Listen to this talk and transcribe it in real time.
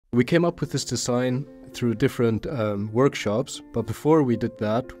We came up with this design through different workshops, but before we did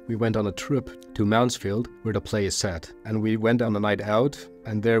that, we went on a trip to Mountsfield where the play is set. And we went on a night out,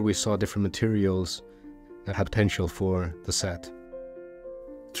 and there we saw different materials that had potential for the set.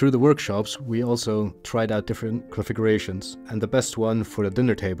 Through the workshops, we also tried out different configurations, and the best one for the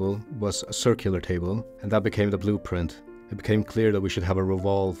dinner table was a circular table, and that became the blueprint. It became clear that we should have a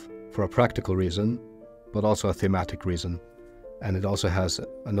revolve for a practical reason, but also a thematic reason. And it also has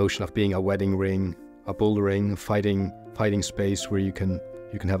a notion of being a wedding ring, a bull ring, fighting space where you can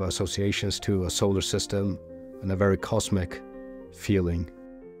have associations to a solar system and a very cosmic feeling.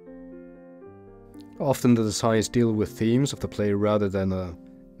 Often the designs deal with themes of the play rather than a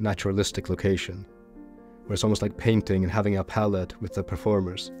naturalistic location, where it's almost like painting and having a palette with the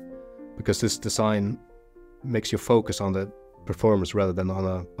performers, because this design makes you focus on the performers rather than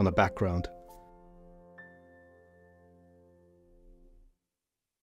on a background.